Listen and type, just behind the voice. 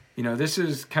this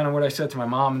is kind of what I said to my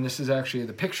mom, and this is actually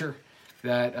the picture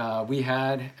that we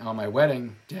had on my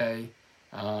wedding day.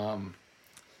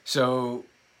 So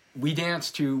we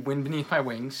danced to Wind Beneath My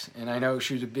Wings, and I know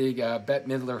she was a big Bette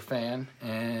Midler fan,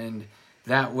 and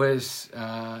that was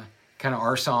kind of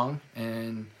our song.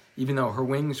 And even though her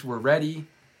wings were ready,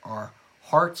 our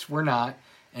hearts were not.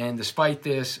 And despite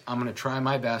this, I'm going to try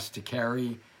my best to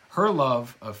carry her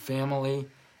love of family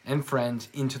and friends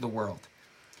into the world.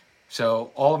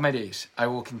 So all of my days, I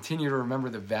will continue to remember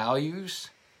the values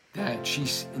that she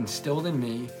instilled in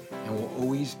me, and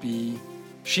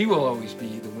she will always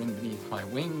be the wind beneath my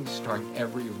wings during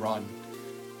every run.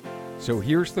 So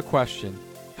here's the question: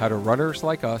 how do runners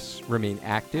like us remain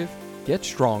active, get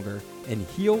stronger, and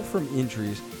heal from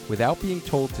injuries without being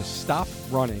told to stop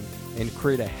running and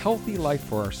create a healthy life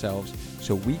for ourselves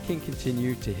so we can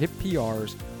continue to hit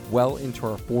PRs well into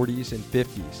our 40s and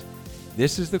 50s?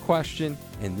 This is the question,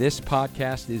 and this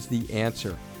podcast is the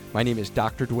answer. My name is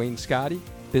Dr. Dwayne Scotti,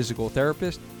 physical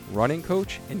therapist, running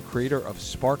coach, and creator of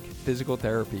Spark Physical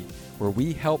Therapy, where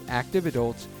we help active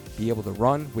adults be able to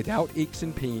run without aches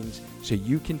and pains so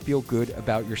you can feel good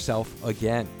about yourself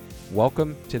again.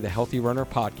 Welcome to the Healthy Runner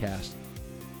Podcast.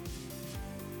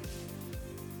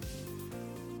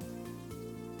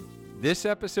 This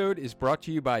episode is brought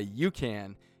to you by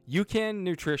UCAN. UCAN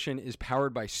Nutrition is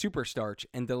powered by Superstarch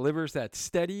and delivers that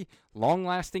steady,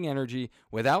 long-lasting energy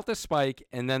without the spike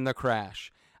and then the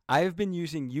crash. I have been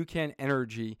using UCAN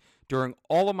Energy during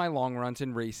all of my long runs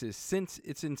and races since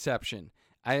its inception.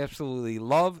 I absolutely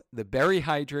love the Berry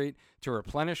Hydrate to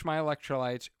replenish my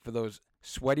electrolytes for those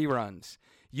sweaty runs.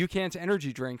 UCAN's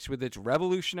energy drinks with its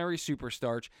revolutionary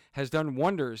Superstarch has done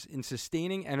wonders in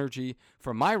sustaining energy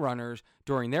for my runners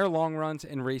during their long runs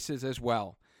and races as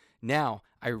well. Now,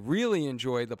 I really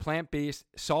enjoy the plant-based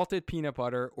salted peanut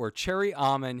butter or cherry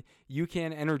almond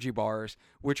UCAN energy bars,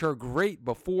 which are great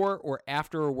before or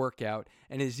after a workout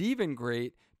and is even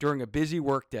great during a busy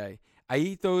workday. I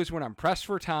eat those when I'm pressed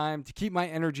for time to keep my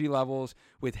energy levels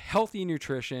with healthy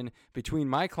nutrition between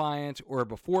my clients or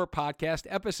before podcast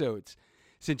episodes.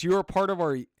 Since you are part of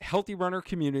our Healthy Runner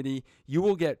community, you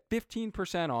will get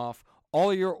 15% off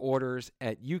all your orders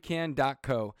at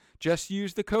ucan.co. Just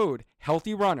use the code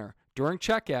HEALTHYRUNNER during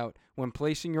checkout when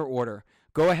placing your order.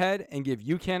 Go ahead and give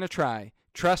UCAN a try.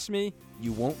 Trust me,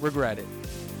 you won't regret it.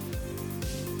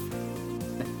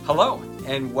 Hello,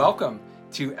 and welcome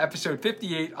to episode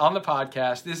 58 on the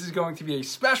podcast. This is going to be a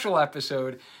special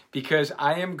episode because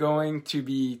I am going to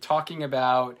be talking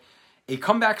about a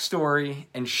comeback story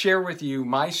and share with you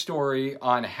my story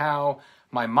on how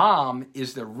my mom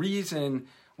is the reason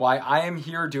why I am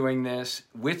here doing this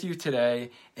with you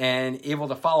today and able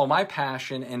to follow my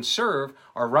passion and serve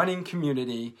our running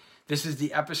community. This is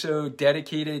the episode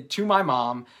dedicated to my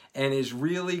mom and is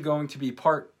really going to be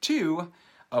part 2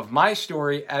 of my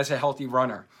story as a healthy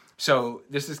runner. So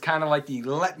this is kind of like the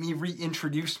let me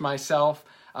reintroduce myself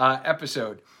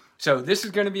episode. So this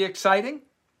is going to be exciting.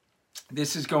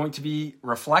 This is going to be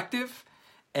reflective,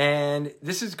 and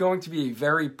this is going to be a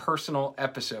very personal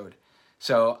episode.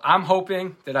 So I'm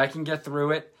hoping that I can get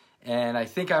through it, and I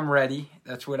think I'm ready.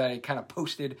 That's what I kind of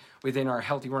posted within our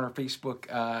Healthy Runner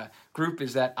Facebook group,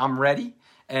 is that I'm ready,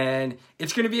 and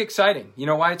it's going to be exciting. You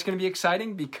know why it's going to be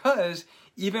exciting? Because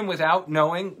even without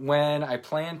knowing when I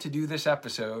plan to do this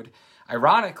episode,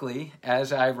 ironically,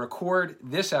 as I record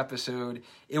this episode,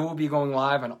 it will be going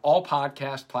live on all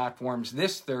podcast platforms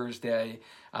this Thursday,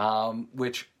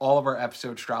 which all of our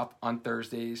episodes drop on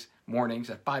Thursdays mornings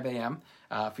at 5 a.m.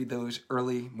 For those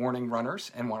early morning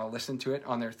runners and want to listen to it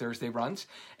on their Thursday runs.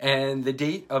 And the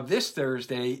date of this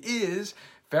Thursday is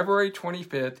February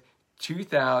 25th,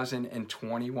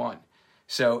 2021.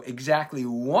 So exactly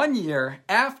 1 year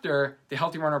after the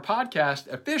Healthy Runner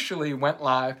podcast officially went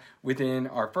live within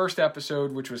our first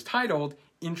episode, which was titled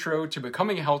Intro to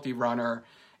Becoming a Healthy Runner,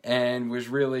 and was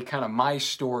really kind of my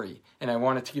story. And I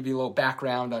wanted to give you a little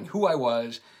background on who I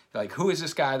was, like who is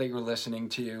this guy that you're listening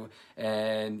to,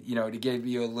 and to give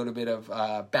you a little bit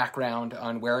of background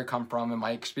on where I come from and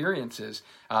my experiences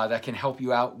that can help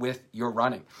you out with your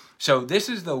running. So this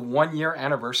is the 1 year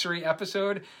anniversary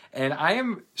episode, and I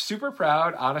am super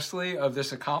proud, honestly, of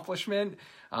this accomplishment.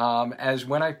 As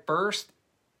when I first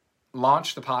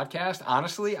launched the podcast,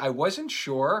 honestly, I wasn't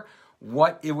sure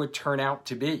what it would turn out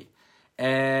to be.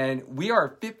 And we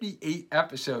are 58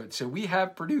 episodes, so we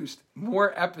have produced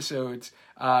more episodes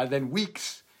than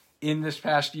weeks in this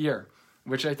past year,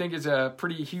 which I think is a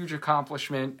pretty huge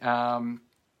accomplishment.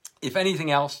 If anything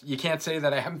else, you can't say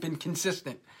that I haven't been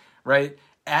consistent, right?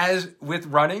 As with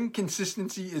running,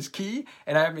 consistency is key,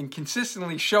 and I've been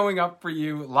consistently showing up for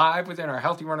you live within our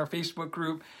Healthy Runner Facebook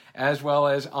group, as well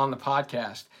as on the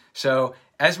podcast. So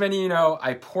as many of you know,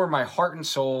 I pour my heart and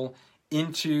soul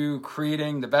into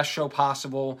creating the best show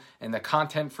possible and the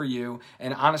content for you.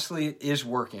 And honestly, it is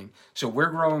working. So we're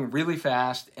growing really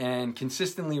fast and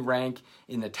consistently rank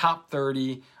in the top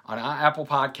 30 on Apple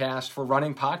Podcast for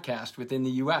running podcasts within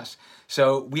the US.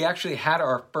 So we actually had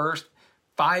our first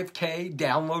 5K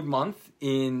download month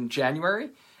in January.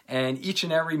 And each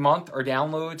and every month, our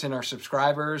downloads and our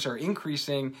subscribers are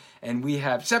increasing. And we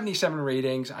have 77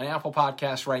 ratings on Apple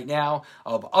Podcasts right now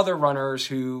of other runners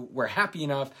who were happy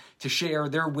enough to share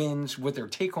their wins, what their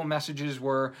take-home messages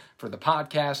were for the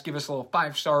podcast. Give us a little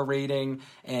 5-star rating.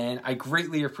 And I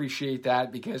greatly appreciate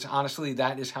that because honestly,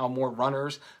 that is how more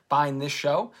runners find this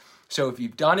show. So if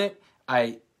you've done it,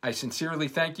 I sincerely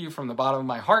thank you from the bottom of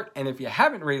my heart. And if you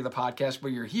haven't rated the podcast, but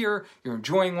you're here, you're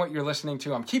enjoying what you're listening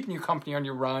to, I'm keeping you company on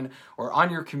your run or on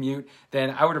your commute,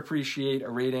 then I would appreciate a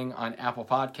rating on Apple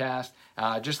Podcast,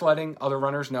 just letting other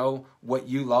runners know what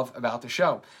you love about the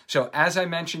show. So as I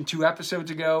mentioned 2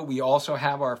 episodes ago, we also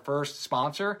have our first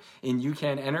sponsor in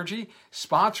UCAN Energy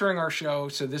sponsoring our show.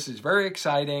 So this is very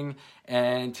exciting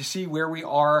and to see where we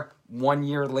are 1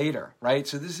 year later, right?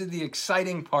 So this is the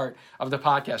exciting part of the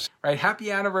podcast, right?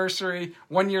 Happy anniversary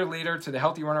 1 year later to the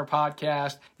Healthy Runner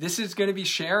podcast. This is going to be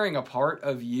sharing a part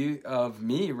of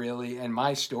me really, and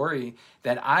my story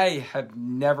that I have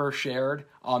never shared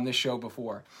on this show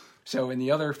before. So in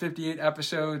the other 58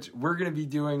 episodes, we're going to be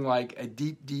doing like a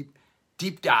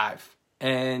deep dive.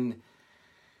 And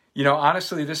you know,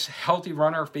 honestly, this Healthy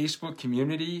Runner Facebook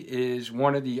community is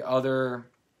one of the other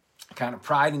kind of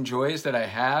pride and joys that I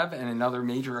have, and another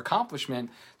major accomplishment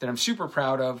that I'm super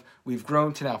proud of. We've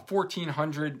grown to now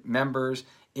 1,400 members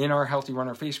in our Healthy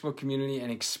Runner Facebook community and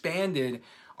expanded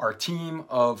our team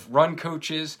of run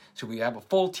coaches. So we have a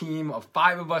full team of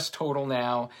 5 of us total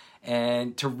now,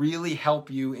 and to really help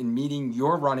you in meeting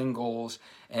your running goals.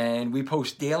 And we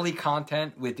post daily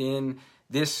content within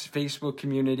this Facebook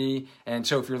community. And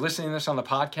so if you're listening to this on the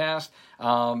podcast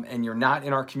and you're not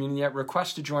in our community yet,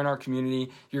 request to join our community.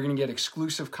 You're going to get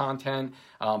exclusive content,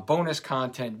 bonus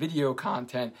content, video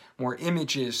content, more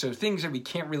images. So things that we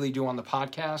can't really do on the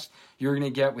podcast, you're going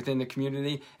to get within the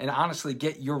community. And honestly,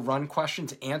 get your run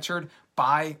questions answered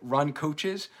by run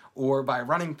coaches or by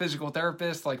running physical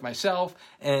therapists like myself,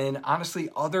 and honestly,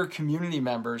 other community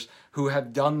members who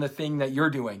have done the thing that you're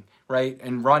doing, right?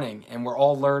 And running, and we're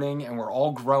all learning and we're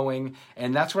all growing.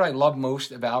 And that's what I love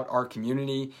most about our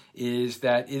community, is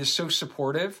that it is so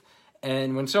supportive.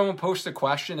 And when someone posts a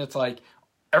question, it's like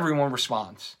everyone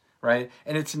responds, right?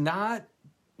 And it's not,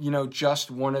 you know,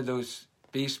 just one of those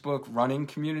Facebook running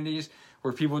communities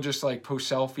where people just like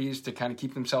post selfies to kind of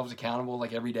keep themselves accountable.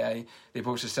 Like every day they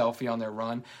post a selfie on their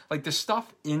run. Like the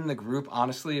stuff in the group,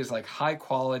 honestly, is like high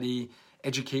quality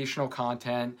educational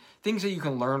content, things that you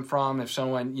can learn from. If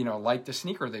someone, you know, liked the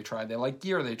sneaker they tried, they liked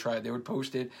gear they tried, they would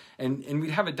post it, and we'd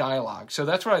have a dialogue. So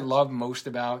that's what I love most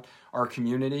about our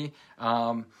community.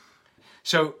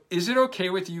 So is it okay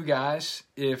with you guys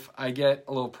if I get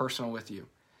a little personal with you?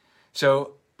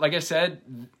 So like I said,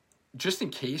 just in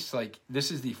case, like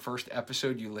this is the first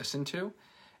episode you listen to,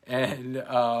 and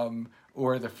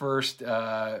or the first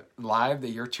live that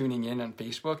you're tuning in on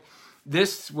Facebook,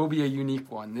 this will be a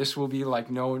unique one. This will be like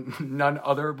none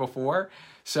other before.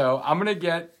 So I'm gonna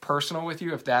get personal with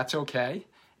you if that's okay.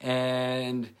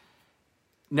 And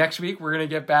next week we're gonna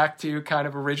get back to kind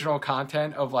of original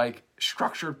content of like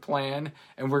structured plan,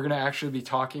 and we're gonna actually be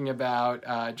talking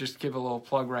about, just give a little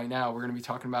plug right now, we're gonna be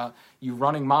talking about you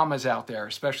running mamas out there,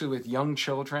 especially with young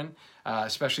children,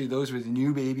 especially those with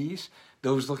new babies,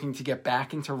 those looking to get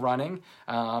back into running.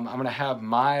 I'm going to have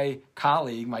my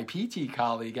colleague, my PT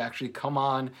colleague, actually come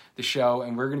on the show,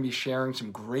 and we're going to be sharing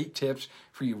some great tips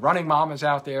for you running mamas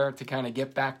out there to kind of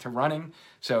get back to running.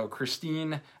 So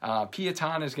Christine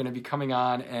Piaton is going to be coming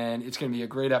on, and it's going to be a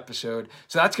great episode.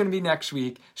 So that's going to be next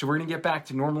week. So we're going to get back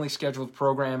to normally scheduled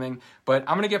programming, but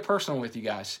I'm going to get personal with you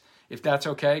guys, if that's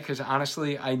okay, because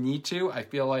honestly, I need to. I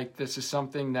feel like this is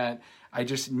something that I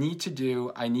just need to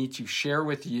do. I need to share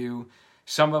with you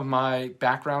some of my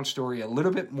background story a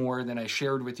little bit more than I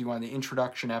shared with you on the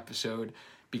introduction episode,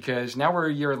 because now we're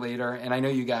a year later and I know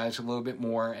you guys a little bit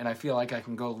more, and I feel like I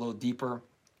can go a little deeper.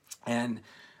 And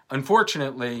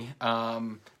unfortunately,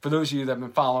 for those of you that have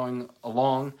been following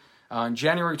along, on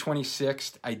January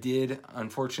 26th, I did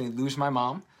unfortunately lose my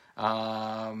mom.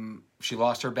 She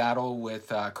lost her battle with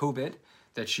COVID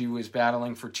that she was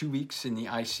battling for 2 weeks in the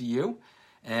ICU.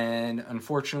 And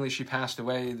unfortunately, she passed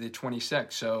away the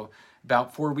 26th. So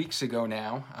about 4 weeks ago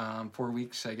now, 4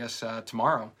 weeks, I guess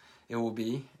tomorrow it will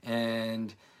be.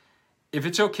 And if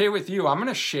it's okay with you, I'm going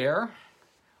to share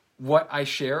what I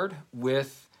shared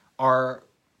with our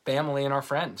family and our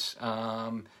friends.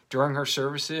 During her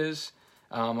services,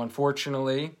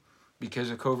 unfortunately, because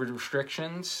of COVID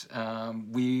restrictions,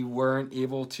 we weren't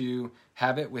able to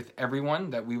have it with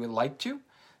everyone that we would like to.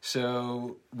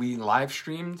 So we live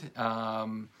streamed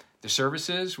the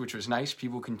services, which was nice.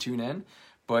 People can tune in.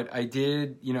 But I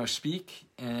did, speak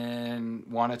and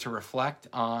wanted to reflect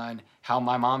on how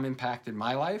my mom impacted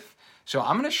my life. So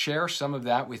I'm going to share some of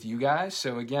that with you guys.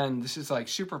 So again, this is like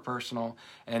super personal.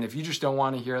 And if you just don't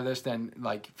want to hear this, then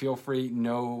like feel free,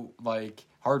 no like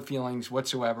hard feelings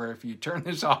whatsoever if you turn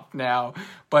this off now.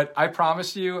 But I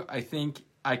promise you, I think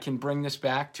I can bring this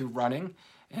back to running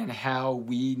and how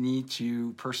we need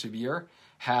to persevere,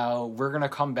 how we're going to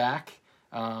come back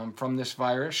from this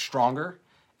virus stronger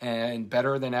and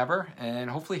better than ever, and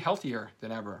hopefully healthier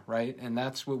than ever, right? And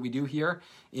that's what we do here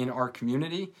in our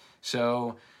community.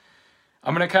 So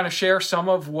I'm going to kind of share some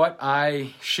of what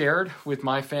I shared with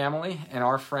my family and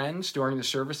our friends during the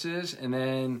services, and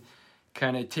then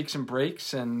kind of take some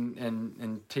breaks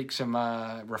and take some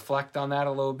reflect on that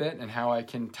a little bit and how I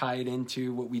can tie it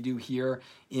into what we do here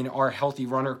in our Healthy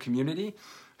Runner community.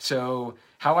 So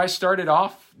how I started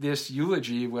off this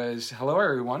eulogy was, hello,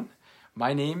 everyone.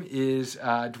 My name is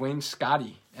Dwayne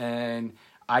Scotty, and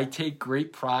I take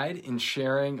great pride in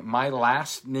sharing my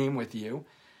last name with you,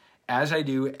 as I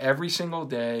do every single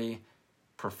day,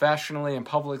 professionally and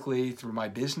publicly through my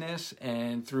business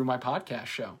and through my podcast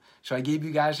show. So I gave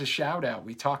you guys a shout out.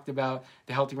 We talked about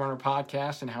the Healthy Runner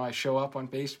podcast and how I show up on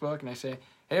Facebook and I say,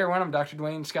 hey everyone, I'm Dr.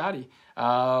 Dwayne Scotty.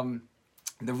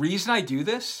 The reason I do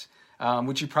this,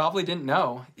 which you probably didn't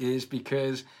know, is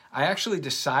because I actually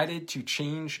decided to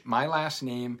change my last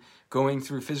name going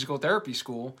through physical therapy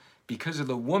school because of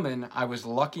the woman I was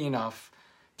lucky enough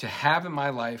to have in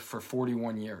my life for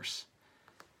 41 years.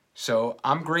 So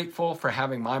I'm grateful for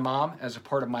having my mom as a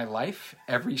part of my life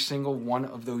every single one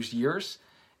of those years.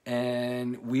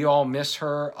 And we all miss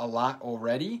her a lot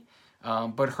already.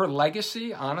 But her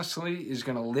legacy, honestly, is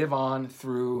going to live on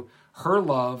through her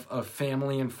love of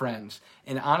family and friends.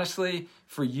 And honestly,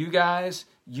 for you guys,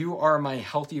 you are my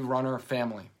Healthy Runner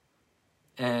family.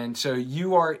 And so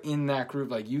you are in that group.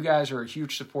 Like, you guys are a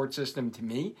huge support system to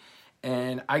me.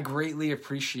 And I greatly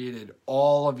appreciated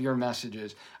all of your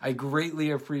messages. I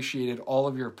greatly appreciated all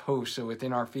of your posts. So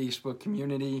within our Facebook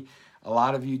community, a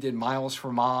lot of you did Miles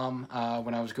for Mom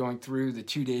when I was going through the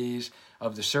 2 days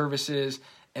of the services.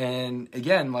 And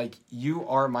again, like, you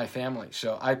are my family.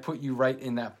 So I put you right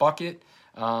in that bucket.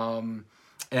 And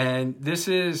this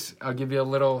is, I'll give you a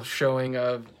little showing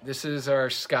of, this is our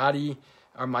Scotty,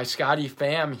 my Scotty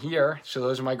fam here. So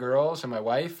those are my girls and my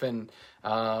wife. And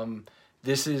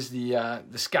this is the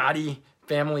Scotty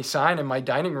family sign in my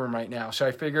dining room right now. So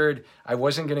I figured I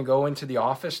wasn't going to go into the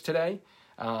office today.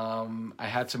 I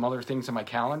had some other things on my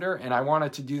calendar, and I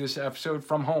wanted to do this episode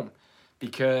from home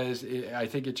because I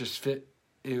think it just fit.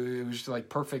 It was like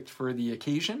perfect for the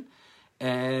occasion.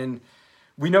 And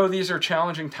we know these are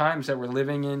challenging times that we're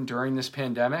living in during this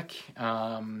pandemic.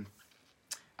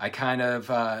 I kind of,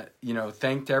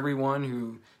 thanked everyone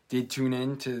who did tune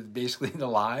in to basically the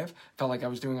live. Felt like I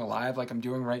was doing a live like I'm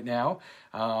doing right now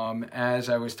as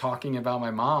I was talking about my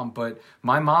mom. But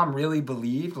my mom really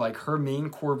believed, like, her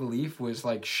main core belief was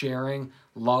like sharing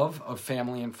love of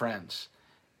family and friends.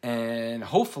 And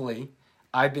hopefully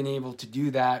I've been able to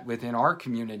do that within our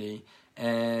community.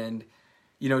 And,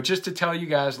 just to tell you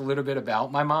guys a little bit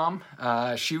about my mom,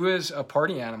 she was a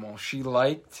party animal. She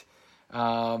liked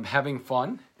having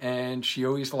fun, and she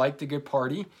always liked a good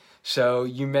party. So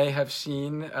you may have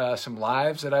seen some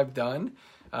lives that I've done,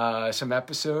 some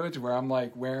episodes where I'm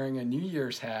like wearing a New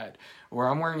Year's hat, or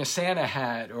I'm wearing a Santa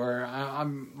hat, or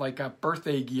I'm like a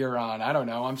birthday gear on. I don't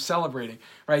know. I'm celebrating,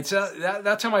 right? So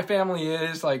that's how my family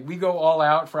is. Like, we go all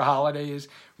out for holidays.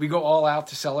 We go all out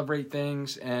to celebrate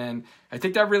things. And I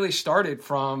think that really started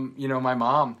from, my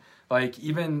mom. Like,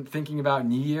 even thinking about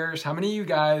New Year's, how many of you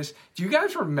guys, do you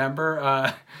guys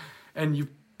remember, and you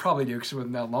probably do because it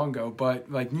wasn't that long ago, but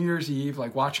like New Year's Eve,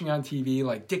 like watching on TV,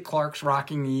 like Dick Clark's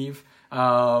Rocking Eve,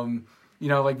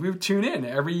 like we would tune in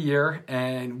every year,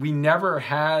 and we never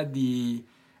had the,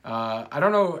 I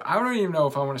don't even know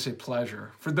if I want to say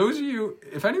pleasure. For those of you,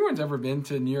 if anyone's ever been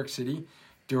to New York City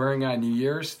during New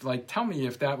Year's, like, tell me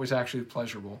if that was actually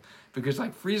pleasurable. Because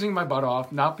like freezing my butt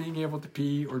off, not being able to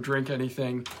pee or drink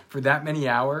anything for that many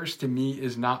hours, to me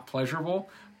is not pleasurable.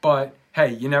 But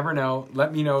hey, you never know.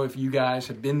 Let me know if you guys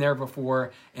have been there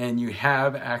before and you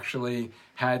have actually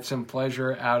had some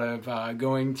pleasure out of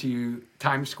going to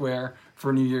Times Square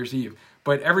for New Year's Eve.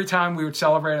 But every time we would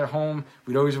celebrate at home,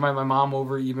 we'd always invite my mom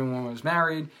over, even when I was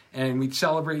married, and we'd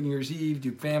celebrate New Year's Eve,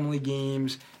 do family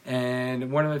games.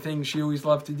 And one of the things she always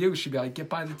loved to do, she'd be like, get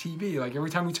by the TV. Like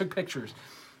every time we took pictures,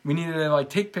 we needed to like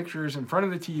take pictures in front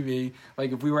of the TV.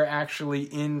 Like if we were actually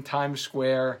in Times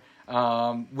Square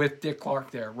with Dick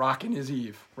Clark there, rocking his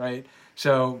Eve, right?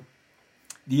 So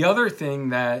the other thing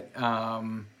that, my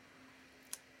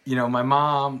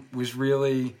mom was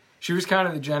really, she was kind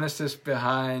of the genesis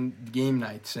behind game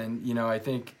nights. And, I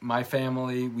think my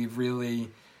family, we've really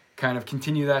kind of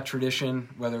continued that tradition,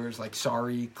 whether it was like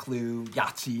Sorry, Clue,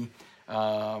 Yahtzee,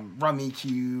 Rummy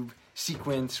Cube,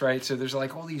 Sequence, right? So there's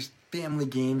like all these family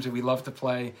games that we love to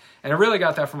play. And I really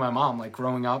got that from my mom. Like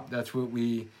growing up, that's what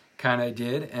we kind of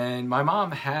did. And my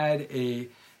mom had a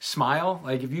smile.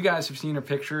 Like if you guys have seen her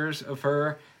pictures of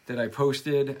her that I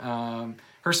posted,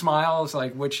 her smile is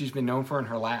like what she's been known for, and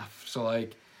her laugh. So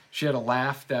like she had a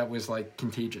laugh that was like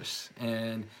contagious,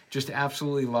 and just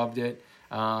absolutely loved it.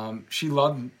 She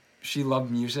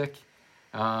loved music.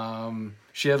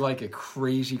 She had like a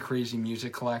crazy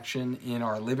music collection in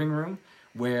our living room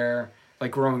where,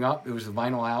 like growing up, it was the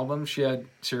vinyl albums. She had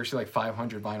seriously like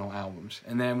 500 vinyl albums.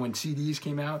 And then when CDs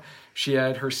came out, she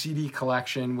had her CD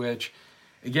collection, which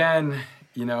again,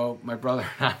 my brother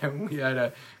and I, we had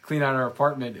to clean out our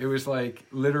apartment. It was like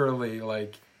literally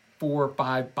like 4 or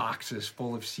 5 boxes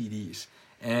full of CDs.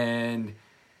 And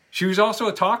she was also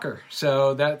a talker.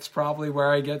 So that's probably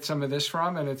where I get some of this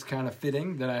from. And it's kind of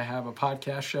fitting that I have a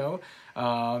podcast show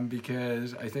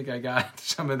because I think I got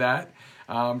some of that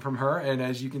from her. And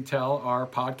as you can tell, our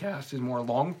podcast is more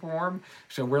long form.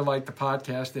 So we're like the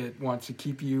podcast that wants to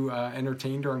keep you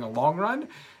entertained during a long run,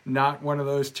 not one of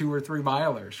those 2 or 3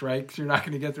 milers, right? Because you're not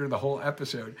going to get through the whole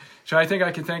episode. So I think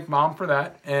I can thank Mom for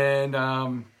that. And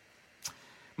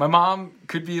my mom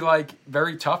could be like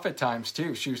very tough at times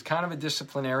too. She was kind of a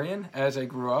disciplinarian as I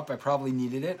grew up. I probably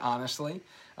needed it, honestly.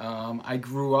 I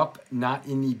grew up not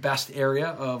in the best area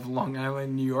of Long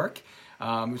Island, New York.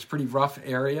 It was a pretty rough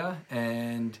area,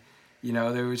 and,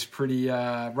 there was pretty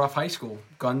rough high school.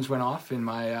 Guns went off in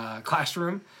my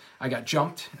classroom. I got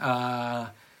jumped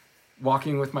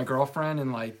walking with my girlfriend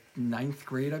in like 9th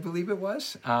grade, I believe it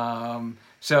was.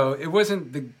 So it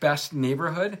wasn't the best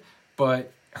neighborhood,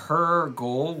 but her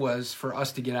goal was for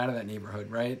us to get out of that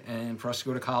neighborhood, right? And for us to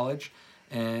go to college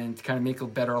and to kind of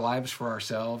make better lives for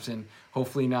ourselves and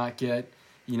hopefully not get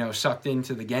sucked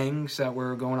into the gangs that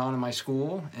were going on in my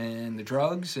school and the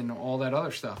drugs and all that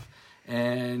other stuff.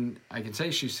 And I can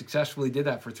say she successfully did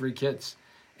that for 3 kids.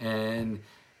 And,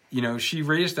 she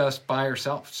raised us by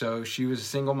herself. So she was a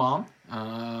single mom.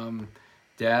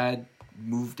 Dad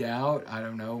moved out, I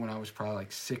don't know, when I was probably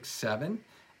like 6, 7.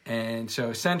 And so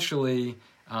essentially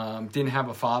didn't have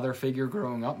a father figure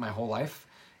growing up my whole life.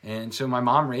 And so my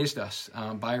mom raised us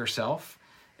by herself.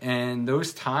 And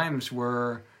those times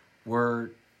were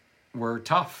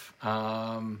tough.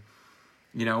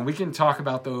 We can talk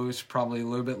about those probably a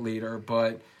little bit later,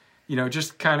 but,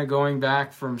 just kind of going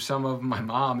back from some of my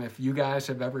mom, if you guys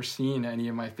have ever seen any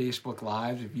of my Facebook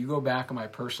Lives, if you go back on my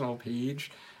personal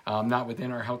page, not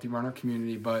within our Healthy Runner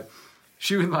community, but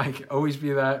she would like always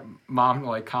be that mom to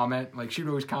like comment, like she would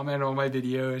always comment on my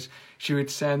videos. She would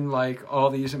send like all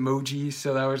these emojis.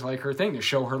 So that was like her thing to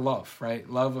show her love, right?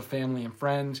 Love of family and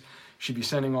friends. She'd be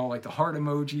sending all like the heart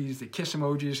emojis, the kiss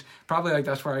emojis. Probably like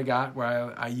that's where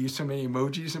I use so many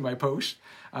emojis in my post.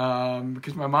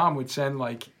 Because my mom would send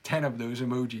like 10 of those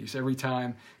emojis every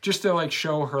time just to like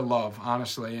show her love,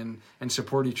 honestly, and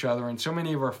support each other. And so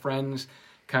many of our friends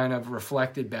kind of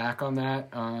reflected back on that.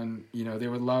 They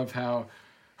would love how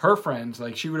her friends,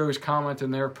 like she would always comment on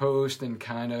their post and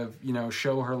kind of,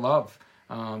 show her love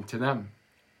to them.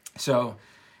 So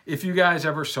if you guys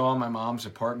ever saw my mom's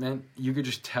apartment, you could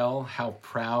just tell how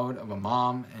proud of a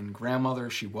mom and grandmother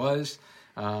she was.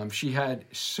 She had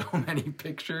so many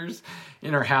pictures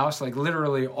in her house, like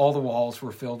literally all the walls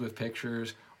were filled with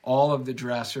pictures. All of the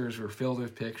dressers were filled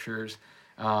with pictures.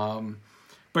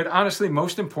 But honestly,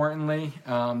 most importantly,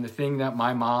 the thing that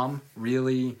my mom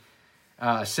really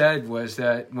said was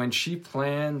that when she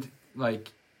planned,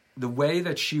 like the way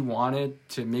that she wanted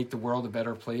to make the world a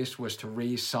better place was to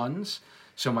raise sons.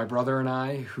 So my brother and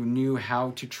I, who knew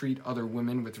how to treat other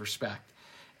women with respect.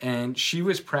 And she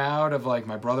was proud of like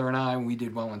my brother and I, we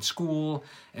did well in school.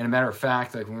 And a matter of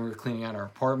fact, like when we were cleaning out our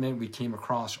apartment, we came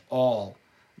across all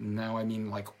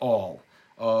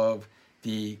of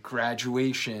the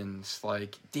graduations,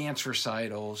 like dance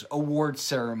recitals, award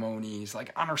ceremonies,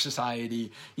 like honor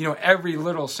society, every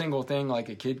little single thing like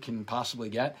a kid can possibly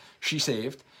get, she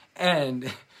saved.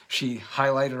 And she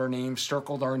highlighted our names,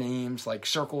 circled our names, like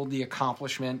circled the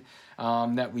accomplishment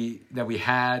that we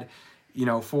had.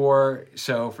 for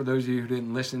those of you who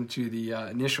didn't listen to the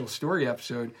initial story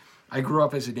episode, I grew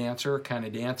up as a dancer, kind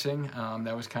of dancing.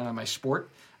 That was kind of my sport.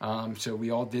 So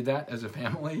we all did that as a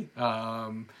family.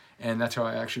 And that's how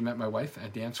I actually met my wife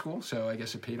at dance school. So I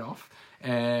guess it paid off.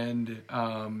 And,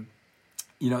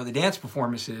 the dance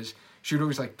performances, she would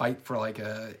always like fight for like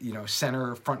a,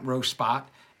 center front row spot.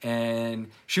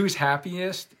 And she was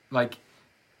happiest,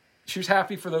 she was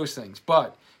happy for those things.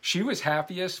 But she was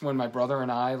happiest when my brother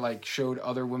and I like showed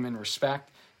other women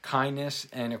respect, kindness,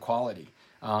 and equality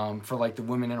for like the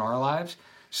women in our lives.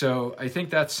 So I think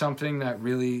that's something that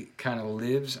really kind of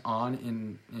lives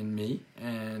on in me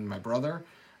and my brother.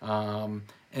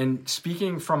 And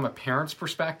speaking from a parent's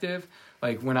perspective,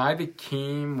 like when I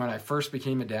first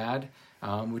became a dad,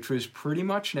 which was pretty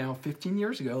much now 15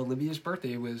 years ago, Olivia's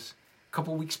birthday was a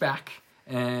couple weeks back.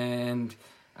 And,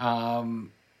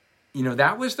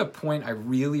 that was the point I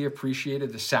really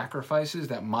appreciated the sacrifices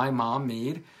that my mom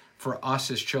made for us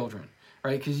as children,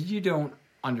 right? Because you don't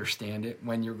understand it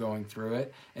when you're going through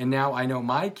it. And now I know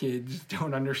my kids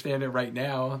don't understand it right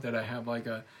now that I have like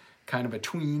a kind of a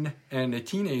tween and a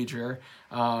teenager.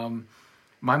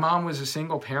 My mom was a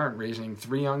single parent raising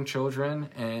 3 young children,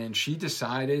 and she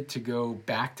decided to go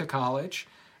back to college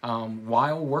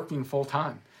while working full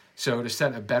time. So to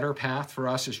set a better path for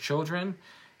us as children,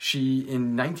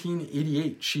 in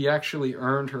 1988, she actually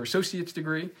earned her associate's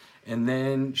degree. And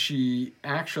then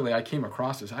I came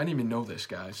across this. I didn't even know this,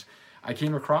 guys. I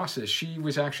came across this. She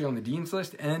was actually on the dean's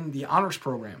list and the honors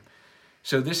program.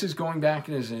 So this is going back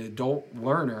as an adult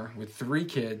learner with 3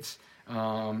 kids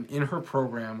in her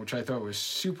program, which I thought was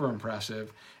super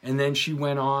impressive. And then she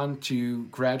went on to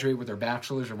graduate with her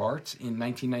Bachelor's of Arts in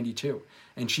 1992.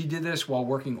 And she did this while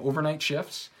working overnight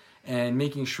shifts and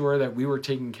making sure that we were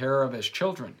taken care of as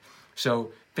children.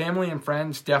 So family and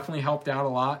friends definitely helped out a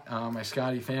lot. My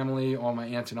Scotty family, all my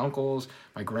aunts and uncles,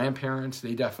 my grandparents,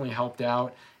 they definitely helped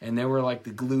out. And they were like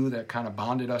the glue that kind of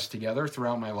bonded us together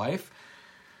throughout my life.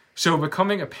 So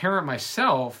becoming a parent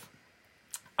myself,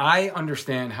 I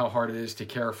understand how hard it is to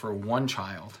care for one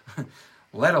child,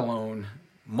 let alone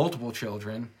multiple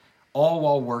children, all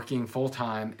while working full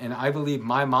time. And I believe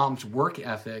my mom's work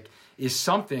ethic is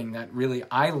something that really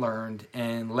I learned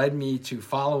and led me to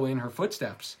follow in her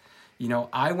footsteps.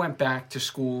 I went back to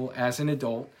school as an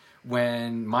adult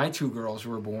when my 2 girls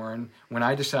were born, when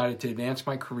I decided to advance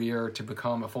my career to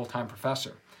become a full-time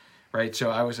professor, right?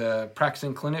 So I was a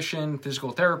practicing clinician,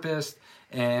 physical therapist,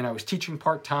 and I was teaching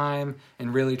part-time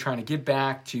and really trying to give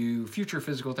back to future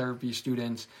physical therapy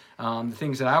students, the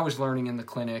things that I was learning in the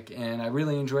clinic, and I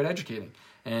really enjoyed educating.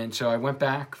 And so I went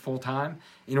back full-time.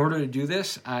 In order to do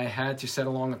this, I had to set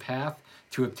along a path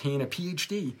to obtain a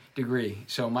PhD degree.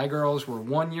 So my girls were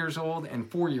 1 year old and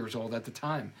 4 years old at the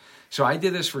time. So I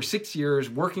did this for 6 years,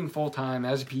 working full-time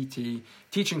as a PT,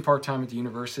 teaching part-time at the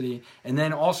university, and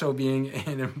then also being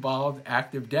an involved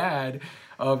active dad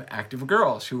of active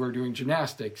girls who were doing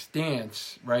gymnastics,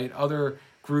 dance, right? Other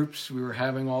groups, we were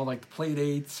having all like the play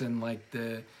dates and like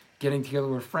the getting together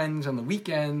with friends on the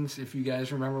weekends, if you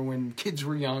guys remember when kids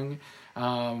were young.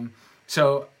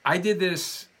 So I did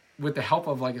this with the help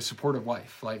of like a supportive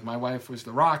wife. Like my wife was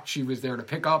the rock. She was there to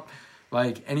pick up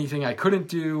like anything I couldn't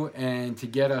do and to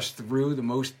get us through the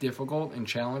most difficult and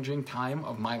challenging time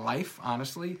of my life,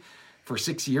 honestly, for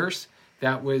 6 years.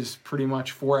 That was pretty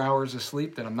much 4 hours of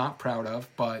sleep that I'm not proud of,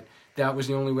 but that was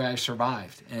the only way I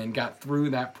survived and got through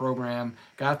that program,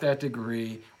 got that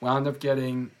degree, wound up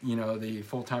getting, the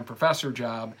full-time professor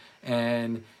job.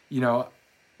 And,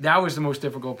 that was the most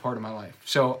difficult part of my life.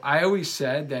 So I always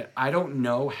said that I don't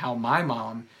know how my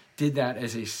mom did that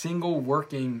as a single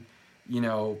working,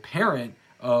 parent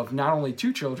of not only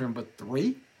 2 children, but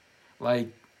 3.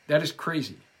 Like, that is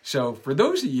crazy. So for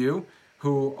those of you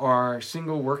who are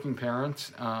single working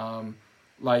parents,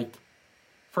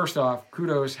 first off,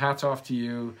 kudos, hats off to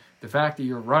you. The fact that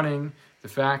you're running, the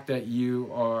fact that you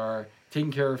are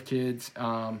taking care of kids,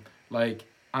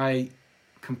 I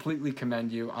completely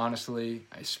commend you, honestly,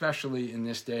 especially in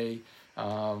this day.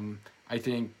 I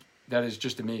think that is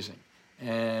just amazing.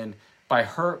 And by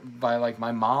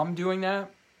my mom doing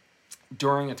that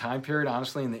during a time period,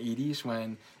 honestly, in the 80s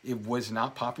when it was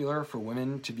not popular for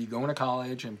women to be going to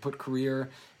college and put career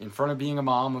in front of being a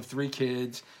mom of 3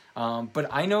 kids. But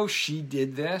I know she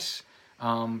did this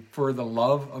for the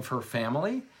love of her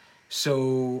family.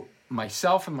 So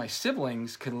myself and my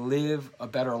siblings could live a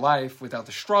better life without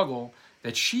the struggle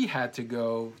that she had to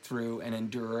go through and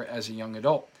endure as a young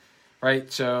adult,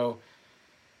 right? So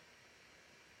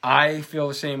I feel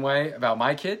the same way about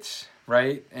my kids,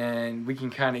 right? And we can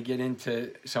kind of get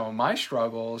into some of my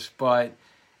struggles, but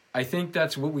I think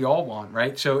that's what we all want,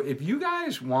 right? So if you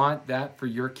guys want that for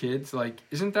your kids, like,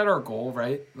 isn't that our goal,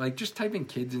 right? Like, just type in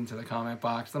kids into the comment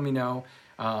box. Let me know.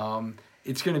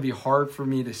 It's going to be hard for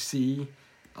me to see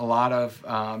a lot of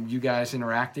you guys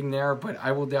interacting there, but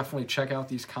I will definitely check out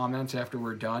these comments after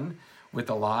we're done with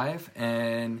the live.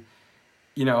 And,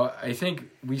 you know, I think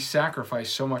we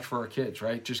sacrifice so much for our kids,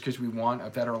 right? Just because we want a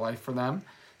better life for them.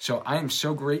 So I am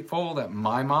so grateful that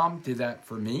my mom did that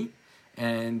for me.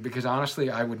 And because honestly,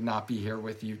 I would not be here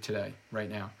with you today, right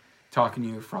now, talking to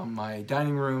you from my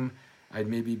dining room. I'd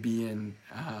maybe be in,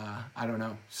 I don't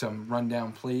know, some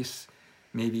rundown place,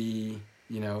 maybe,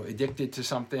 you know, addicted to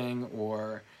something,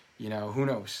 or, you know, who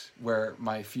knows where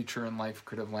my future in life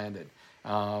could have landed.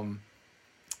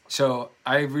 So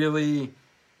I really,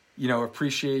 you know,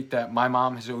 appreciate that my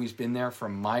mom has always been there for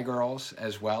my girls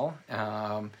as well.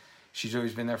 She's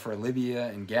always been there for Olivia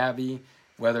and Gabby,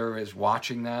 whether it was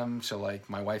watching them, so like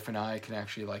my wife and I can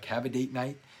actually like have a date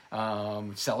night,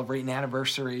 celebrate an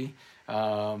anniversary.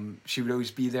 She would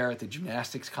always be there at the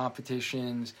gymnastics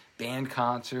competitions, band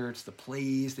concerts, the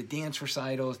plays, the dance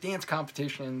recitals, dance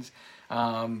competitions,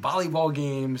 volleyball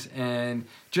games, and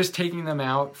just taking them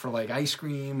out for like ice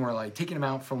cream or like taking them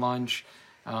out for lunch.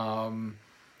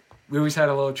 We always had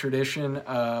a little tradition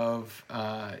of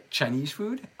Chinese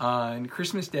food on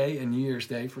Christmas Day and New Year's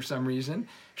Day for some reason.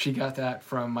 She got that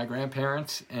from my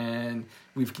grandparents, and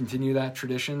we've continued that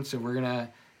tradition. So we're going to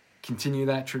continue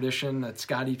that tradition, that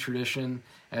Scotty tradition,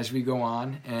 as we go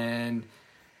on. And,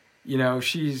 you know,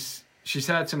 she's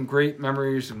had some great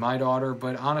memories of my daughter,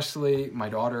 but honestly, my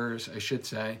daughters, I should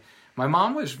say. My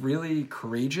mom was really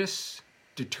courageous,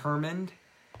 determined,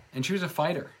 and she was a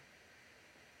fighter.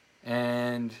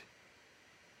 And,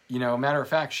 you know, matter of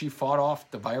fact, she fought off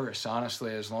the virus,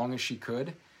 honestly, as long as she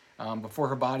could, before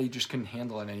her body just couldn't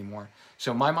handle it anymore.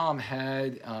 So my mom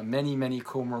had many, many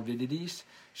comorbidities.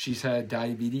 She's had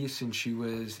diabetes since she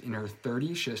was in her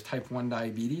 30s. She has type 1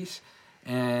 diabetes.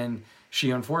 And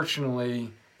she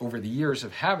unfortunately, over the years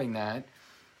of having that,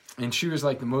 and she was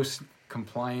like the most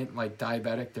compliant like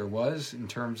diabetic there was in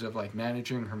terms of like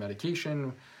managing her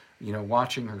medication, you know,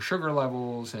 watching her sugar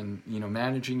levels and, you know,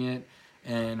 managing it.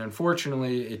 And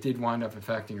unfortunately, it did wind up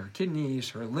affecting her kidneys,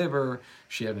 her liver.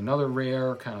 She had another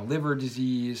rare kind of liver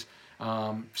disease.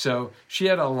 So she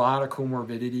had a lot of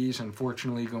comorbidities,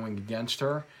 unfortunately, going against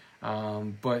her.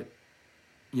 But,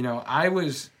 you know, I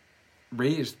was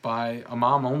raised by a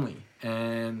mom only,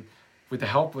 and with the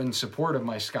help and support of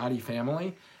my Scotty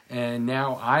family. And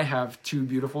now I have 2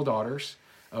 beautiful daughters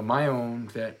of my own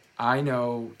that I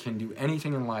know can do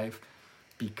anything in life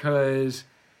because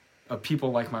of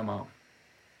people like my mom.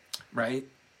 Right?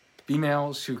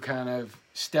 Females who kind of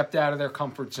stepped out of their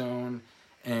comfort zone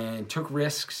and took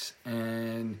risks.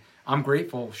 And I'm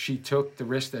grateful she took the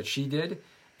risk that she did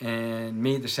and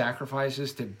made the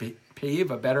sacrifices to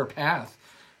pave a better path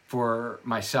for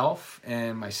myself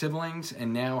and my siblings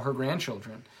and now her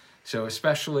grandchildren. So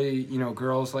especially, you know,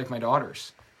 girls like my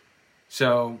daughters.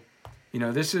 So, you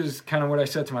know, this is kind of what I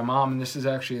said to my mom, and this is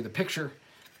actually the picture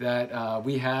that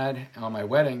we had on my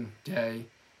wedding day.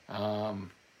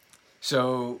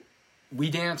 So we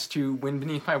danced to Wind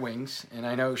Beneath My Wings, and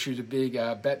I know she was a big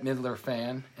Bette Midler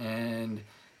fan, and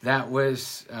that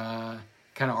was kind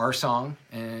of our song.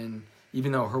 And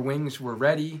even though her wings were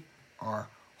ready, our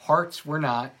hearts were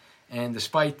not. And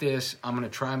despite this, I'm going to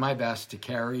try my best to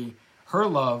carry her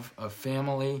love of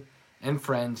family and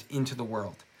friends into the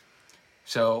world.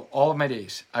 So all of my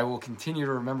days, I will continue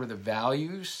to remember the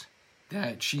values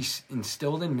that she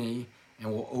instilled in me, and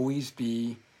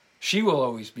she will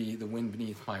always be the wind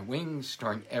beneath my wings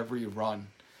during every run.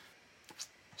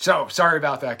 So, sorry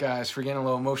about that, guys, for getting a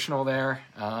little emotional there.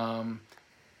 I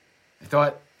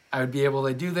thought I would be able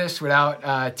to do this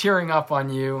without tearing up on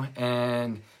you.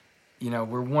 And, you know,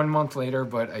 we're 1 month later,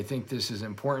 but I think this is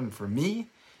important for me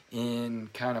in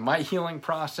kind of my healing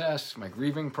process, my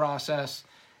grieving process.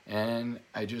 And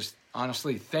I just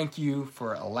honestly thank you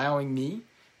for allowing me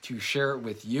to share it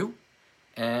with you.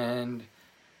 And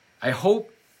I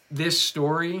hope this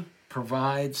story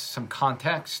provides some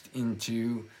context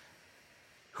into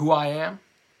who I am,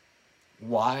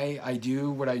 why I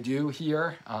do what I do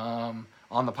here on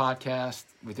the podcast,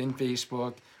 within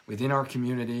Facebook, within our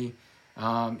community.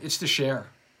 It's to share.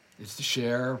 It's to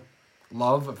share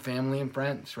love of family and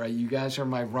friends, right? You guys are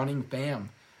my running fam,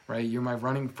 right? You're my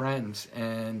running friends.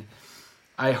 And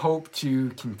I hope to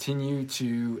continue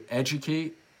to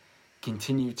educate,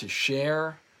 continue to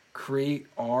share, create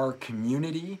our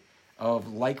community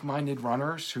of like-minded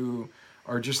runners who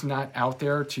are just not out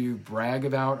there to brag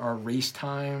about our race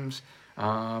times,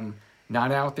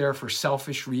 not out there for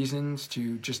selfish reasons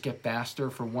to just get faster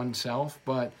for oneself,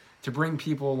 but to bring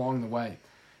people along the way.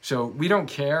 So we don't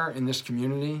care in this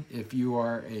community if you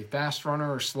are a fast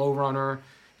runner or slow runner.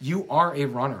 You are a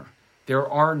runner. There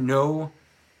are no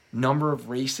number of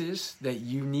races that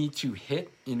you need to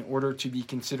hit in order to be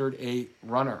considered a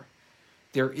runner.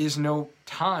 There is no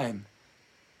time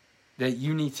that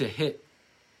you need to hit.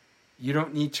 You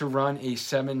don't need to run a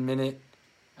 7-minute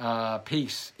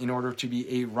pace in order to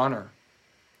be a runner,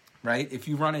 right? If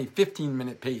you run a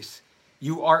 15-minute pace,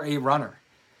 you are a runner.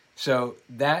 So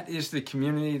that is the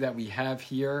community that we have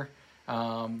here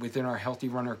within our Healthy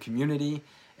Runner community.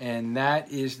 And that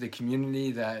is the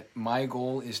community that my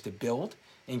goal is to build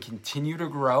and continue to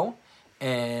grow.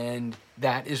 And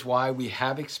that is why we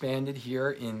have expanded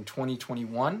here in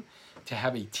 2021 to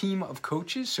have a team of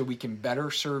coaches so we can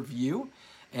better serve you.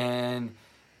 And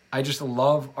I just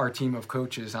love our team of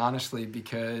coaches, honestly,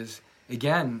 because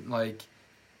again, like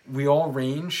we all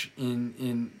range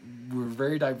we're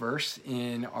very diverse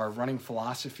in our running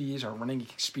philosophies, our running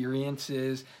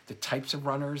experiences, the types of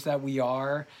runners that we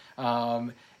are.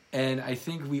 And I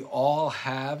think we all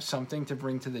have something to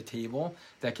bring to the table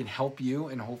that can help you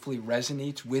and hopefully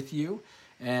resonates with you.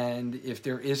 And if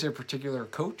there is a particular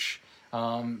coach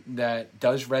that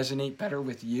does resonate better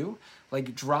with you,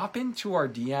 like drop into our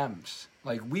DMs.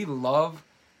 Like we love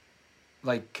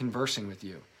like conversing with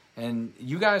you. And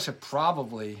you guys have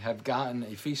probably gotten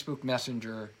a Facebook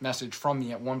Messenger message from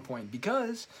me at one point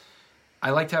because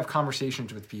I like to have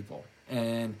conversations with people.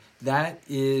 And that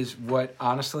is what,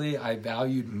 honestly, I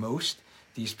valued most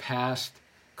these past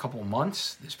couple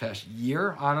months, this past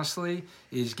year, honestly,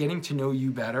 is getting to know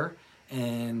you better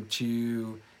and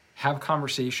to have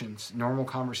conversations, normal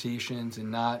conversations, and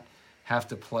not have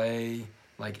to play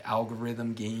like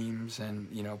algorithm games and,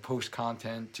 post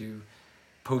content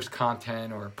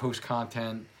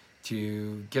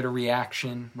to get a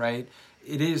reaction, right?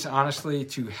 It is honestly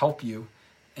to help you.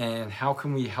 And how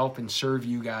can we help and serve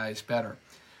you guys better?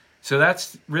 So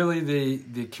that's really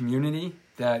the community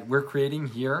that we're creating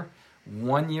here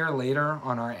 1 year later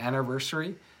on our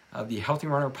anniversary of the Healthy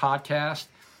Runner podcast.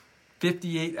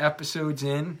 58 episodes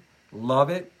in. Love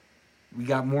it. We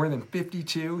got more than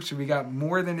 52, so we got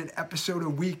more than an episode a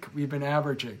week we've been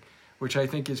averaging, which I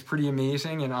think is pretty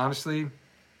amazing. And honestly,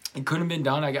 it couldn't have been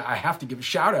done. I have to give a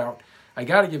shout out. I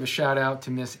got to give a shout out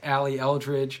to Miss Allie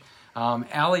Eldridge.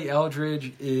 Allie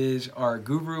Eldridge is our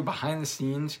guru behind the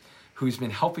scenes who's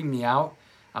been helping me out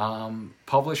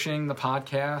publishing the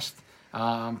podcast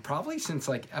probably since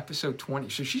like episode 20.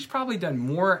 So she's probably done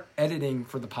more editing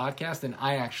for the podcast than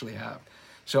I actually have.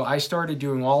 So I started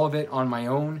doing all of it on my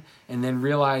own and then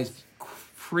realized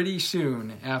pretty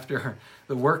soon after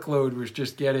the workload was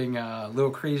just getting a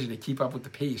little crazy to keep up with the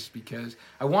pace because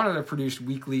I wanted to produce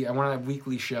weekly. I wanted a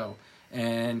weekly show.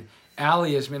 And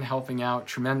Allie has been helping out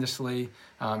tremendously.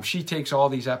 She takes all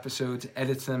these episodes,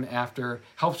 edits them after,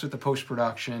 helps with the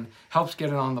post-production, helps get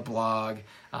it on the blog.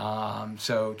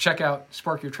 So check out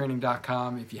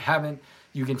sparkyourtraining.com. If you haven't,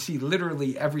 you can see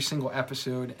literally every single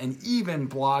episode and even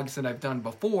blogs that I've done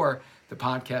before the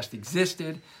podcast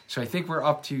existed. So I think we're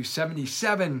up to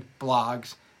 77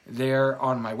 blogs there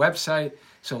on my website.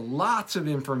 So lots of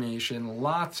information,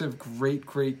 lots of great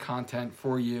content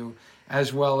for you,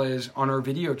 as well as on our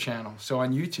video channel, so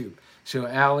on YouTube. So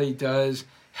Allie does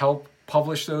help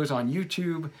publish those on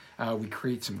YouTube. We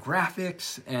create some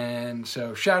graphics, and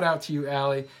so shout out to you,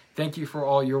 Allie. Thank you for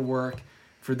all your work.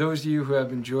 For those of you who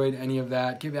have enjoyed any of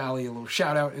that, give Allie a little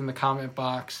shout out in the comment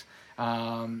box.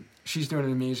 She's doing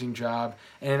an amazing job,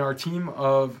 and our team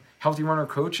of Healthy Runner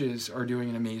coaches are doing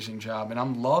an amazing job, and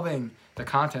I'm loving the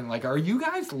content. Like, are you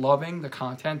guys loving the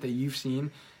content that you've seen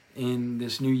in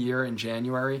this new year in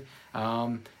January?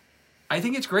 I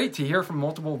think it's great to hear from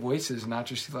multiple voices, not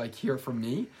just like hear from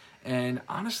me. And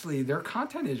honestly, their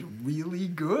content is really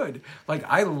good. Like,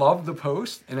 I love the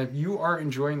post. And if you are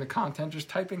enjoying the content, just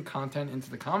type in content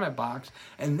into the comment box.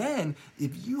 And then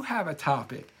if you have a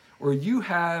topic or you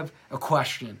have a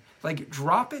question, like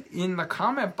drop it in the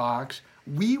comment box.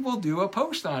 We will do a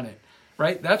post on it,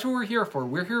 right? That's what we're here for.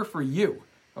 We're here for you,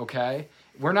 okay?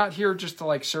 We're not here just to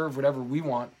like serve whatever we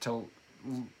want to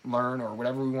learn or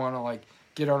whatever we want to like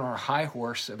get on our high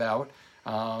horse about.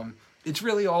 It's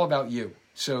really all about you.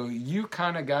 So you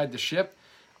kind of guide the ship.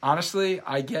 Honestly,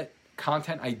 I get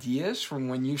content ideas from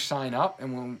when you sign up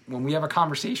and when we have a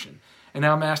conversation. And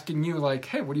now I'm asking you like,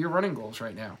 hey, what are your running goals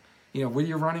right now? What are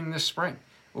you running this spring?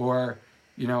 Or,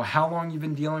 how long you've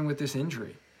been dealing with this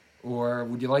injury? Or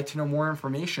would you like to know more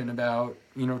information about,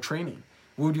 training?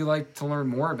 What would you like to learn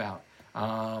more about?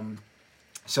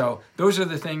 So those are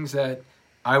the things that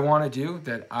I want to do,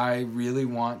 that I really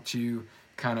want to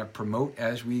kind of promote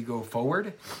as we go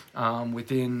forward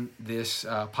within this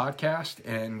podcast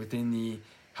and within the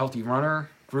Healthy Runner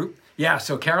group. Yeah,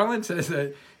 so Carolyn says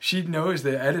that she knows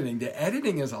the editing. The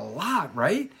editing is a lot,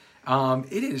 right?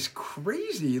 It is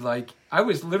crazy. Like, I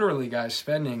was literally, guys,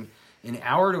 spending an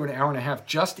hour to an hour and a half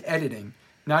just editing,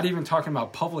 not even talking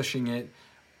about publishing it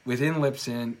within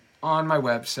Libsyn on my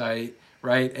website,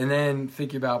 right? And then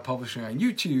thinking about publishing on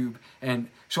YouTube. And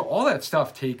so all that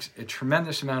stuff takes a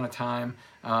tremendous amount of time.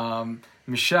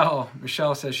 Michelle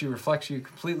says she reflects you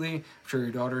completely. I'm sure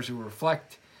your daughters will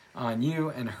reflect on you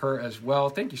and her as well.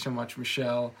 Thank you so much,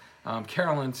 Michelle.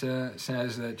 Carolyn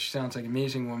says that she sounds like an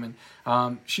amazing woman.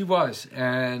 She was.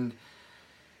 And,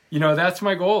 that's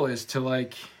my goal, is to,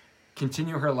 like,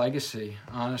 continue her legacy,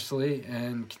 honestly,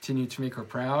 and continue to make her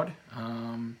proud.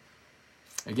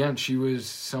 Again, she was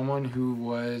someone who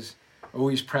was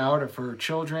always proud of her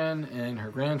children and her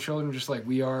grandchildren, just like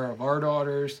we are of our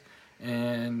daughters.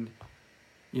 And,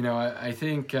 I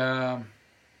think,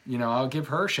 I'll give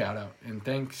her a shout out. And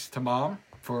thanks to Mom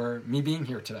for me being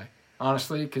here today,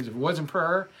 honestly, because if it wasn't for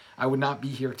her, I would not be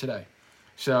here today.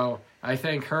 So I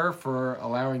thank her for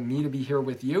allowing me to be here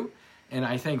with you. And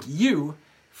I thank you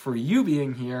for you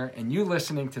being here and you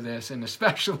listening to this, and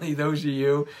especially those of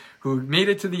you who made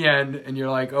it to the end and you're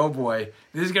like, oh boy,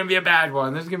 this is going to be a bad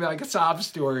one. This is going to be like a sob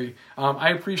story.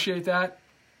 I appreciate that.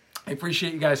 I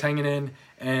appreciate you guys hanging in.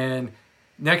 And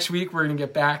next week, we're going to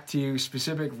get back to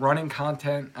specific running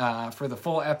content for the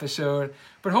full episode.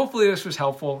 But hopefully this was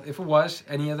helpful. If it was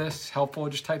any of this helpful,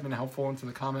 just type in helpful into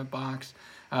the comment box.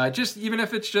 Just even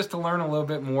if it's just to learn a little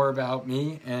bit more about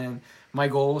me and my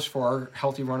goals for our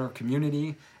Healthy Runner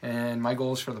community and my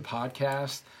goals for the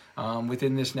podcast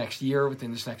within this next year,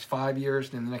 within this next 5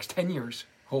 years, in the next 10 years,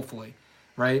 hopefully,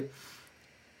 right?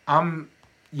 I'm,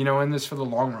 in this for the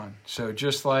long run. So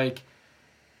just like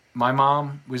my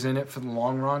mom was in it for the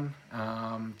long run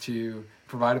to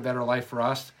provide a better life for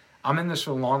us, I'm in this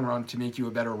for the long run to make you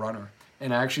a better runner.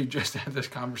 And I actually just had this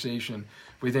conversation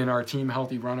within our Team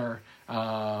Healthy Runner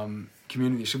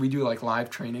community. So we do like live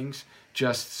trainings,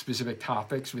 just specific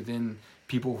topics within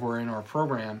people who are in our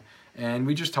program. And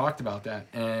we just talked about that.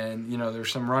 And,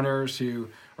 there's some runners who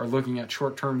are looking at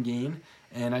short-term gain.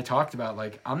 And I talked about,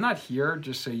 like, I'm not here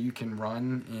just so you can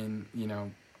run in,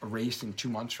 a race in 2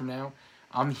 months from now.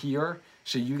 I'm here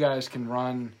so you guys can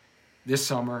run this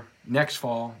summer, next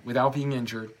fall, without being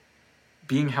injured,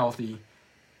 being healthy.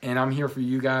 And I'm here for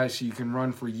you guys so you can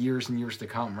run for years and years to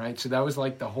come, right? So that was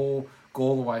like the whole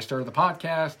goal of why I started the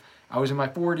podcast. I was in my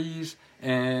 40s,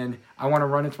 and I want to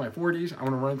run into my 40s. I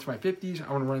want to run into my 50s.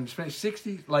 I want to run into my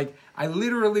 60s. Like, I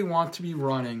literally want to be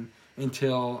running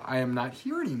until I am not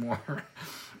here anymore.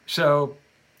 So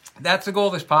that's the goal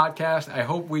of this podcast. I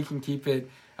hope we can keep it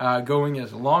going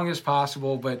as long as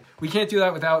possible, but we can't do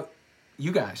that without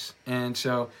you guys. And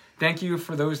so thank you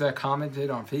for those that commented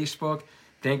on Facebook.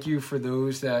 Thank you for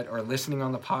those that are listening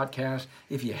on the podcast.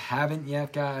 If you haven't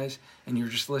yet, guys, and you're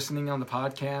just listening on the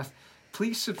podcast,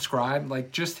 please subscribe.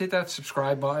 Like, just hit that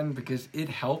subscribe button, because it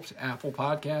helps Apple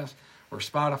Podcasts or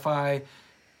Spotify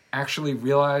actually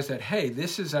realize that, hey,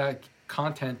 this is a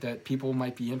content that people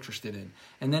might be interested in.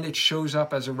 And then it shows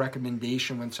up as a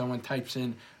recommendation when someone types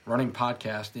in running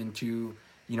podcast into,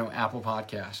 Apple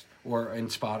Podcast or in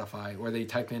Spotify, or they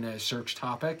type in a search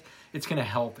topic. It's going to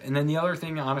help. And then the other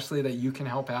thing, honestly, that you can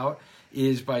help out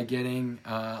is by getting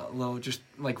a little, just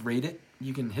like, rate it.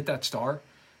 You can hit that star,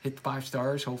 hit 5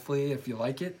 stars, hopefully, if you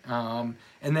like it. And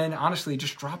then, honestly,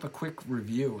 just drop a quick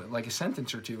review, like a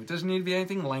sentence or two. It doesn't need to be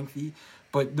anything lengthy,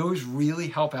 but those really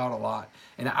help out a lot.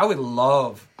 And I would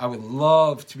love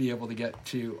to be able to get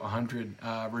to 100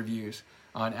 reviews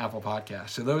on Apple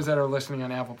Podcasts. So those that are listening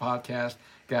on Apple Podcasts,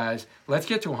 guys, let's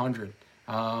get to 100.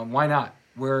 Why not?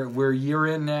 We're a year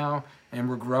in now, and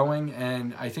we're growing,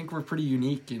 and I think we're pretty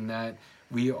unique in that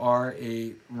we are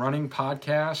a running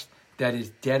podcast that is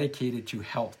dedicated to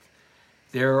health.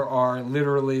 There are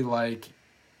literally, like,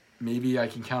 maybe I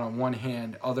can count on one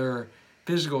hand, other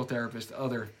physical therapists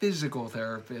or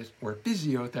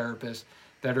physiotherapists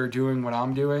that are doing what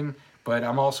I'm doing, but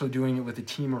I'm also doing it with a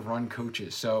team of run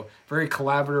coaches. So very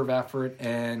collaborative effort,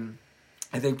 and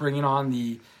I think bringing on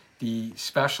the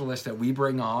specialists that we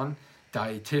bring on,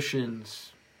 dietitians,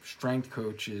 strength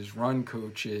coaches, run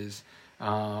coaches,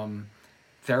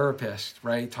 therapists,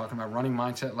 right? Talking about running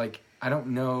mindset. Like, I don't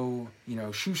know,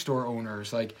 shoe store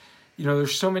owners. Like,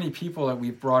 there's so many people that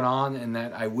we've brought on and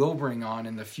that I will bring on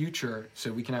in the future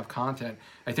so we can have content.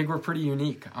 I think we're pretty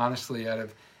unique, honestly, out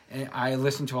of I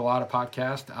listen to a lot of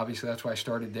podcasts. Obviously, that's why I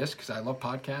started this, because I love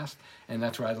podcasts, and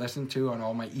that's what I listen to on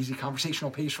all my easy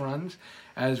conversational pace runs,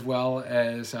 as well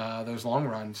as those long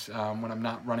runs when I'm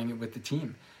not running it with the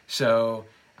team. So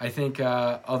I think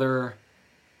other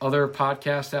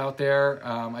podcasts out there,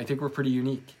 I think we're pretty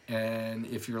unique. And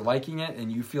if you're liking it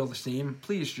and you feel the same,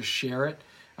 please just share it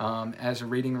as a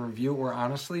rating and review, or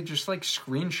honestly, just like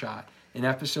screenshot an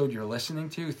episode you're listening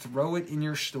to, throw it in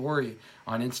your story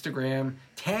on Instagram,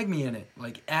 tag me in it,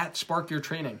 like at Spark Your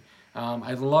Training.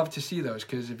 I'd love to see those,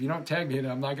 because if you don't tag me in it,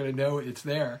 I'm not going to know it's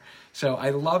there. So I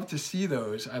love to see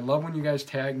those. I love when you guys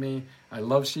tag me. I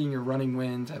love seeing your running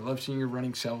wins. I love seeing your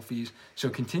running selfies. So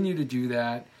continue to do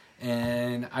that,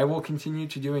 and I will continue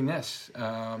to doing this.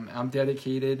 I'm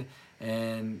dedicated,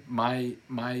 and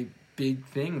my big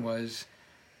thing was,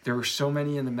 there are so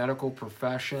many in the medical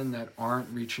profession that aren't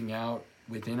reaching out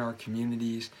within our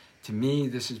communities. To me,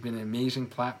 this has been an amazing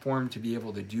platform to be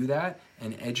able to do that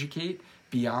and educate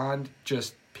beyond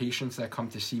just patients that come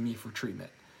to see me for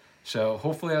treatment. So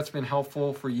hopefully that's been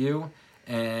helpful for you,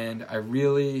 and I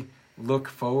really look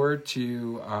forward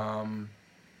to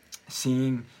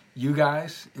seeing you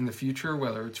guys in the future,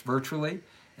 whether it's virtually,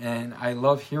 and I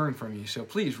love hearing from you. So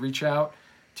please reach out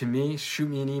to me, shoot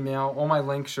me an email. All my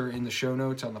links are in the show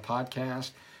notes on the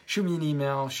podcast. Shoot me an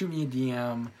email, shoot me a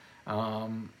DM,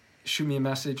 shoot me a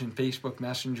message in Facebook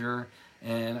Messenger.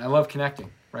 And I love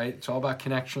connecting, right? It's all about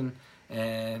connection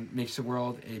and makes the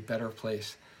world a better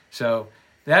place. So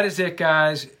that is it,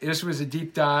 guys. This was a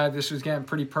deep dive. This was getting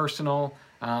pretty personal,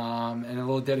 and a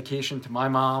little dedication to my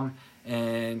mom,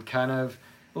 and kind of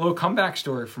a little comeback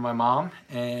story for my mom,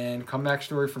 and comeback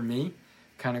story for me,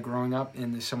 kind of growing up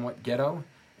in the somewhat ghetto.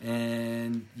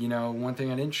 And, you know, one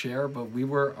thing I didn't share, but we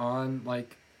were on,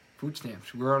 like, food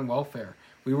stamps. We were on welfare.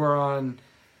 We were on,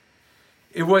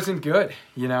 it wasn't good.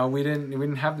 You know, we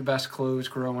didn't have the best clothes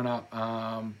growing up.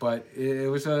 But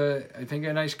it was I think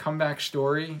a nice comeback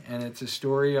story. And it's a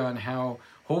story on how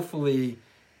hopefully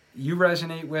you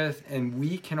resonate with, and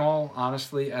we can all,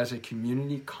 honestly, as a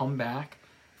community, come back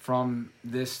from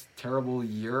this terrible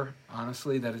year,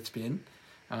 honestly, that it's been,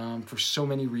 for so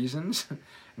many reasons.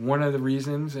 One of the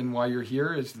reasons and why you're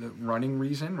here is the running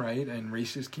reason, right? And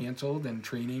races canceled and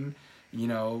training, you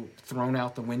know, thrown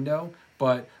out the window.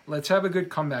 But let's have a good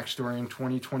comeback story in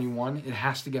 2021. It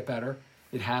has to get better.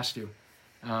 It has to.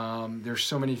 There's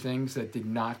so many things that did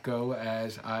not go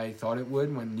as I thought it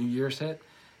would when New Year's hit.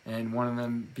 And one of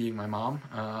them being my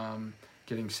mom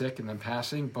getting sick and then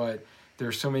passing. But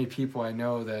there's so many people I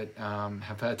know that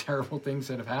have had terrible things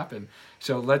that have happened.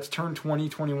 So let's turn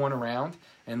 2021 around,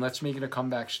 and let's make it a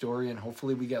comeback story. And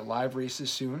hopefully we get live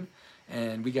races soon,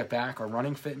 and we get back our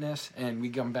running fitness, and we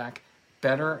come back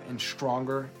better and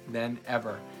stronger than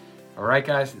ever. All right,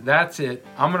 guys, that's it.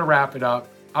 I'm going to wrap it up.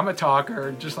 I'm a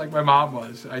talker, just like my mom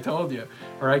was. I told you.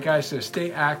 All right, guys, so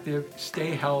stay active,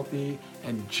 stay healthy,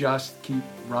 and just keep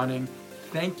running.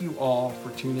 Thank you all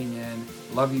for tuning in.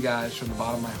 Love you guys from the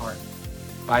bottom of my heart.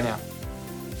 Bye now.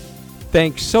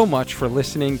 Thanks so much for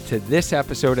listening to this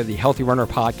episode of the Healthy Runner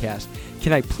Podcast.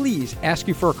 Can I please ask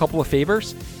you for a couple of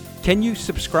favors? Can you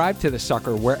subscribe to the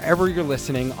sucker wherever you're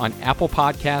listening on Apple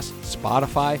Podcasts,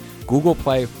 Spotify, Google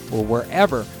Play, or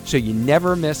wherever, so you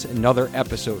never miss another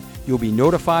episode? You'll be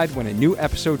notified when a new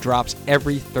episode drops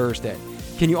every Thursday.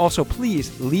 Can you also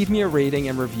please leave me a rating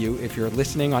and review if you're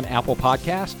listening on Apple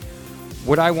Podcasts?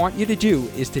 What I want you to do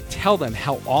is to tell them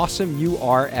how awesome you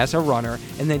are as a runner,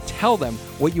 and then tell them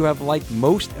what you have liked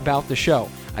most about the show.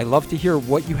 I love to hear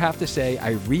what you have to say.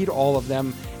 I read all of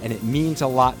them, and it means a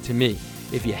lot to me.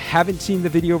 If you haven't seen the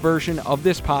video version of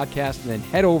this podcast, then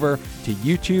head over to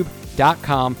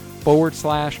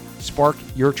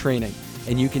youtube.com/sparkyourtraining,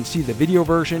 and you can see the video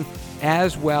version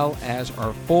as well as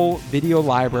our full video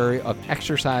library of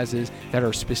exercises that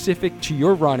are specific to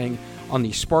your running on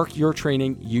the Spark Your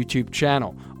Training YouTube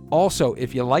channel. Also,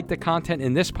 if you like the content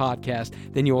in this podcast,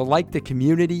 then you will like the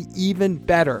community even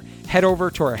better. Head over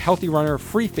to our Healthy Runner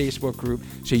free Facebook group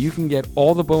so you can get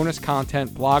all the bonus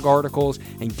content, blog articles,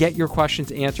 and get your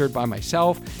questions answered by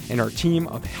myself and our team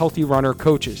of Healthy Runner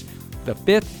coaches. The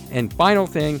fifth and final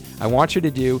thing I want you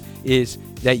to do is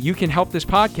that you can help this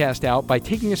podcast out by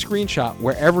taking a screenshot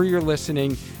wherever you're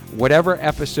listening, whatever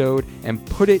episode, and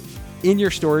put it in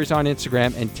your stories on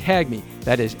Instagram and tag me.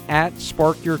 That is at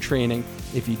Spark Your Training.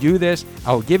 If you do this,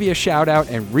 I will give you a shout out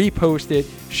and repost it,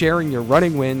 sharing your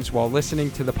running wins while listening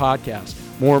to the podcast.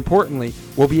 More importantly,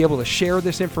 we'll be able to share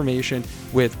this information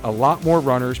with a lot more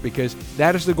runners, because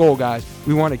that is the goal, guys.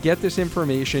 We want to get this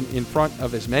information in front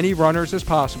of as many runners as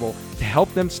possible to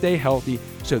help them stay healthy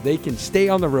so they can stay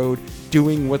on the road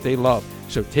doing what they love.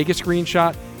 So take a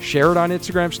screenshot, share it on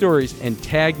Instagram stories, and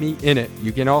tag me in it.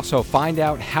 You can also find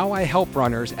out how I help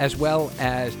runners as well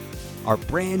as our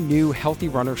brand new Healthy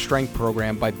Runner Strength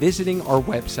program by visiting our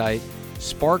website,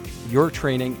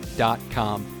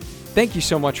 sparkyourtraining.com. Thank you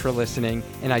so much for listening,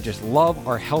 and I just love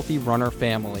our Healthy Runner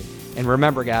family. And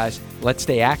remember, guys, let's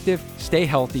stay active, stay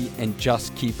healthy, and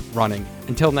just keep running.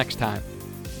 Until next time.